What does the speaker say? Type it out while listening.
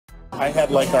I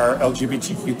had like our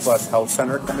LGBTQ plus health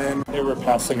center come in. They were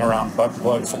passing around butt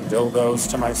plugs and dildos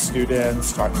to my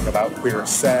students, talking about queer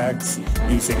sex,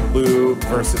 using lube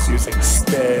versus using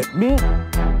spit.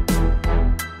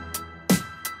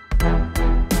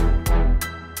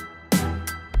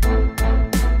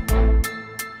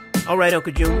 All right,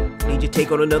 Uncle June, need your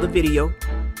take on another video.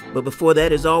 But before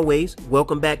that, as always,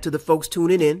 welcome back to the folks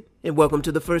tuning in, and welcome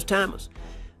to the first timers.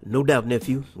 No doubt,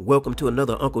 nephew, welcome to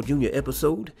another Uncle Junior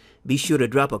episode. Be sure to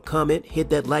drop a comment,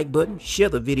 hit that like button, share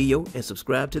the video, and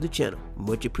subscribe to the channel.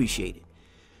 Much appreciated.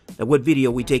 Now, what video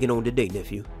we taking on today,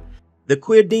 nephew? The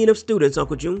queer dean of students,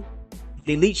 Uncle June.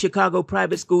 The elite Chicago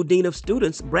private school dean of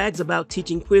students brags about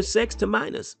teaching queer sex to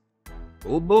minors.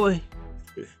 Oh boy.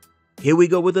 Here we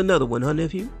go with another one, huh,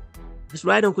 nephew? That's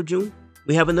right, Uncle June.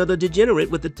 We have another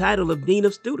degenerate with the title of Dean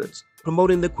of Students,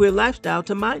 promoting the queer lifestyle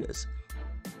to minors.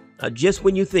 Just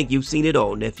when you think you've seen it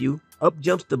all, nephew, up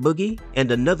jumps the boogie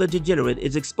and another degenerate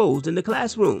is exposed in the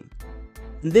classroom.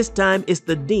 And this time it's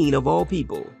the Dean of all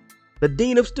people, the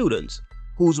Dean of Students,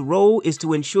 whose role is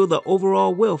to ensure the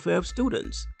overall welfare of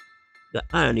students. The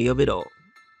irony of it all.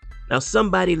 Now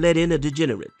somebody let in a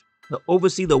degenerate to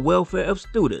oversee the welfare of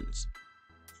students.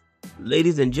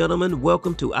 Ladies and gentlemen,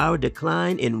 welcome to our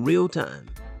decline in real time.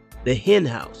 The hen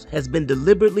house has been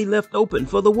deliberately left open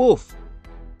for the wolf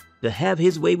to have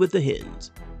his way with the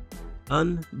hens.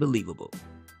 Unbelievable.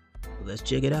 Let's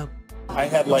check it out. I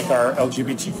had like our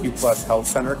LGBTQ plus health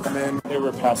center come in. They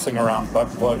were passing around butt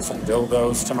plugs and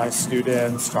dildos to my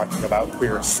students, talking about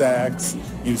queer sex,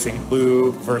 using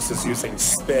lube versus using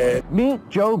spit. Meet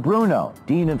Joe Bruno,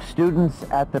 Dean of Students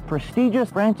at the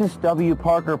prestigious Francis W.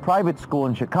 Parker Private School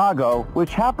in Chicago, which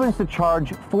happens to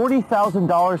charge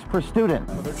 $40,000 per student.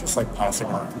 They're just like passing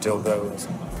around dildos,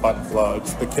 butt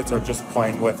plugs. The kids are just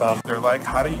playing with them. They're like,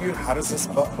 how does this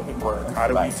butt plug work?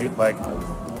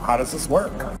 How does this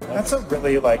work? That's a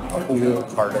really cool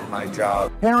part of my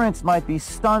job. Parents might be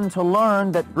stunned to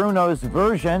learn that Bruno's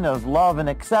version of love and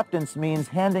acceptance means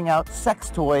handing out sex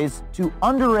toys to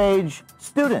underage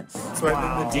students. So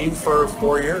I've been the dean for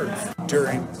 4 years.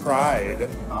 During Pride,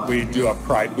 we do a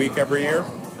Pride Week every year,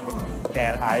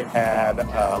 and I had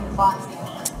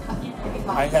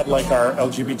like our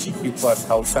LGBTQ plus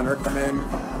health center come in.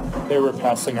 They were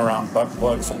passing around butt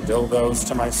plugs and dildos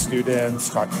to my students,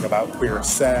 talking about queer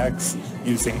sex,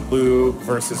 using lube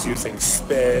versus using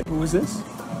spit. Who is this?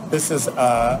 This is an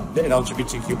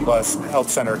LGBTQ plus health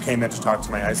center came in to talk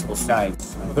to my high school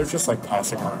students. They're just like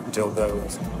passing around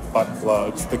dildos, butt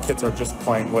plugs. The kids are just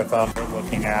playing with them, they're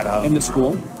looking at them. In the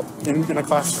school? In a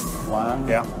classroom. Wow.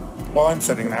 Yeah. While I'm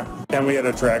sitting there. Then we had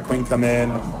a drag queen come in,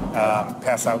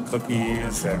 pass out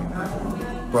cookies and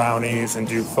brownies and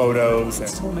do photos.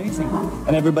 That's so amazing.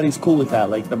 And everybody's cool with that,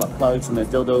 like the butt plugs and the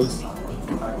dildos.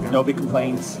 Nobody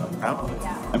complains. No.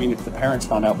 I mean, if the parents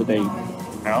found out, would they?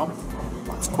 No.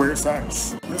 It's queer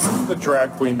sex. This is the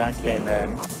drag queen that came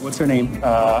in. What's her name?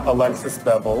 Alexis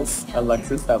Bevels.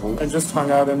 Alexis Bevels. And just hung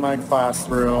out in my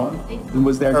classroom. And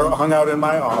was there? Or hung out in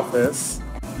my office.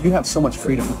 You have so much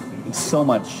freedom and so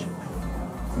much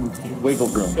wiggle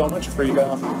room. So much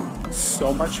freedom,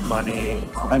 so much money.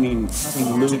 I mean,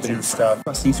 to do stuff.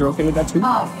 Trustees are okay with that too?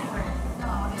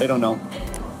 They don't know.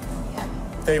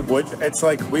 They would. It's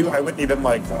like I wouldn't even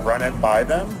run it by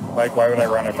them. Like, why would I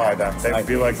run it by them? They would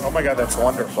be like, oh my God, that's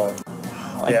wonderful.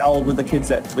 Yeah. How old were the kids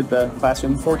with the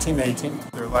classroom? 14, 18.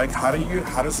 They're like, how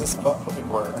does this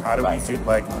work? How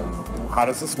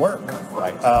does this work?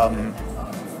 Right.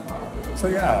 So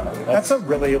yeah, that's a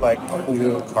really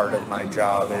cool part of my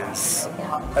job is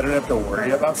I don't have to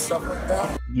worry about stuff like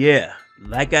that. Yeah,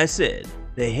 like I said,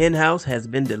 the hen house has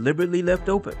been deliberately left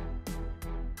open.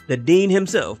 The dean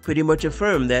himself pretty much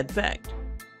affirmed that fact.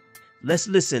 Let's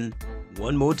listen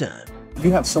one more time.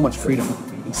 You have so much freedom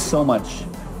and so much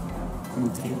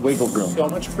wiggle room. So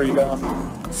much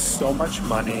freedom, so much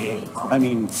money. I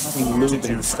mean, to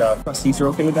do stuff. Trustees are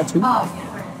okay with that too?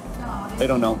 They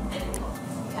don't know.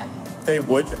 They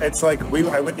would. It's like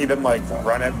I wouldn't even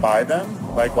run it by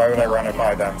them. Like, why would I run it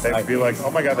by them? They would be like, oh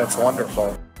my God, that's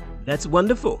wonderful. That's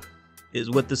wonderful,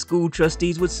 is what the school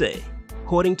trustees would say,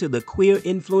 according to the queer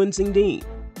influencing dean.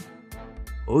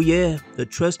 Oh yeah, the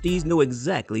trustees know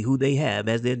exactly who they have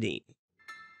as their dean.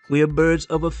 Queer birds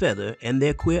of a feather and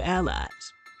their queer allies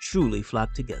truly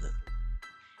flock together.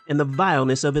 And the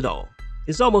vileness of it all,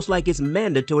 it's almost like it's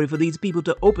mandatory for these people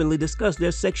to openly discuss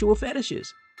their sexual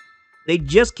fetishes. They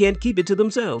just can't keep it to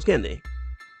themselves, can they?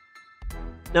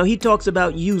 Now he talks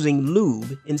about using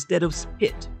lube instead of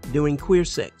spit during queer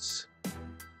sex.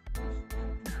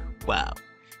 Wow,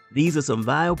 these are some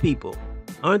vile people,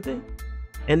 aren't they?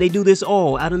 And they do this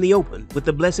all out in the open with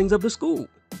the blessings of the school.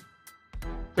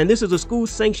 And this is a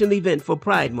school-sanctioned event for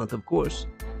Pride Month, of course.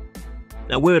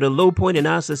 Now, we're at a low point in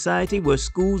our society where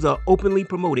schools are openly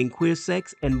promoting queer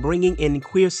sex and bringing in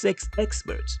queer sex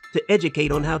experts to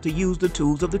educate on how to use the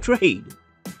tools of the trade.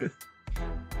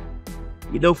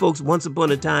 You know, folks, once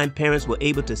upon a time, parents were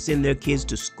able to send their kids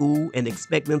to school and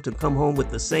expect them to come home with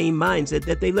the same mindset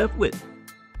that they left with.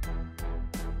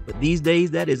 But these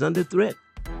days, that is under threat.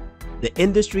 The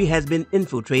industry has been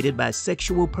infiltrated by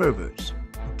sexual perverts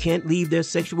who can't leave their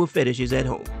sexual fetishes at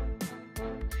home.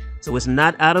 So it's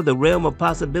not out of the realm of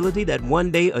possibility that one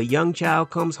day a young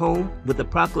child comes home with the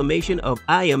proclamation of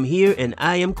 "I am here and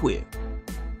I am queer."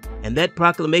 And that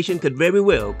proclamation could very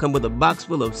well come with a box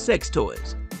full of sex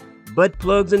toys, butt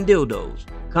plugs and dildos,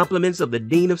 compliments of the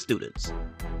Dean of Students.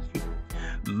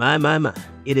 My,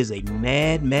 it is a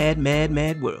mad, mad, mad,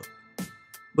 mad world.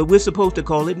 But we're supposed to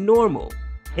call it normal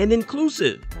and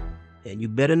inclusive. And you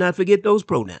better not forget those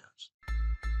pronouns.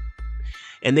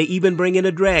 And they even bring in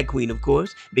a drag queen, of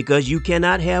course, because you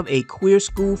cannot have a queer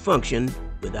school function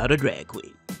without a drag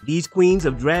queen. These queens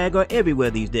of drag are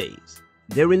everywhere these days.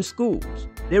 They're in schools,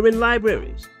 they're in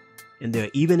libraries, and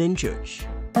they're even in church.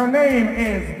 Her name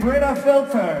is Britta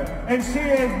Filter, and she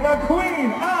is the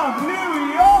Queen of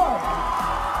New York!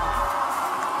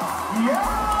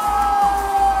 Yeah!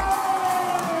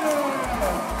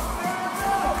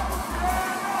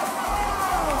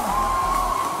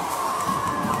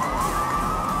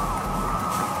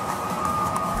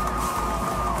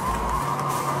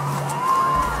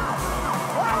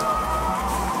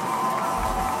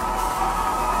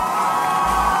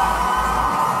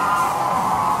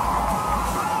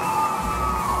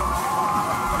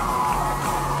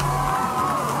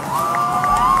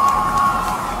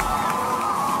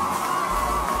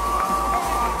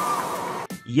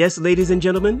 Yes, ladies and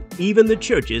gentlemen, even the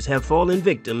churches have fallen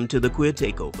victim to the queer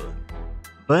takeover.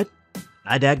 But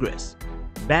I digress.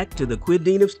 Back to the queer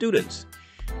Dean of Students.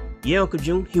 Yeah, Uncle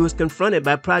June, he was confronted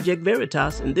by Project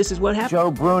Veritas, and this is what happened.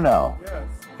 Joe Bruno. Yes.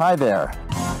 Hi there.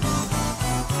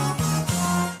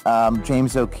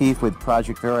 James O'Keefe with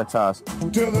Project Veritas. To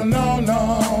the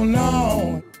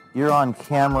no. You're on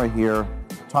camera here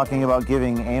talking about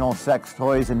giving anal sex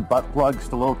toys and butt plugs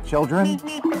to little children.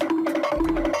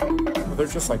 They're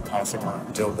just like passing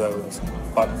around dildos,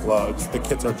 butt plugs. The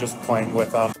kids are just playing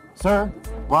with them. Sir,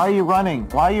 why are you running?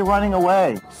 Why are you running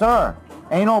away? Sir,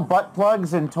 anal butt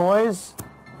plugs and toys?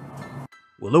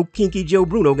 Well, old kinky Joe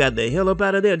Bruno got the hell up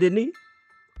out of there, didn't he?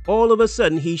 All of a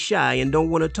sudden, he's shy and don't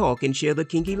want to talk and share the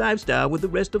kinky lifestyle with the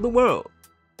rest of the world.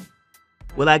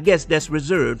 Well, I guess that's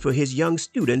reserved for his young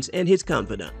students and his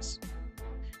confidants.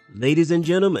 Ladies and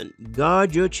gentlemen,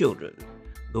 guard your children.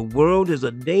 The world is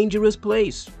a dangerous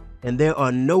place, and there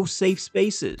are no safe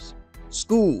spaces.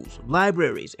 Schools,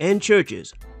 libraries, and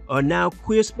churches are now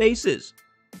queer spaces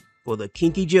for the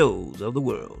kinky Joes of the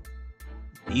world.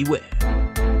 Beware.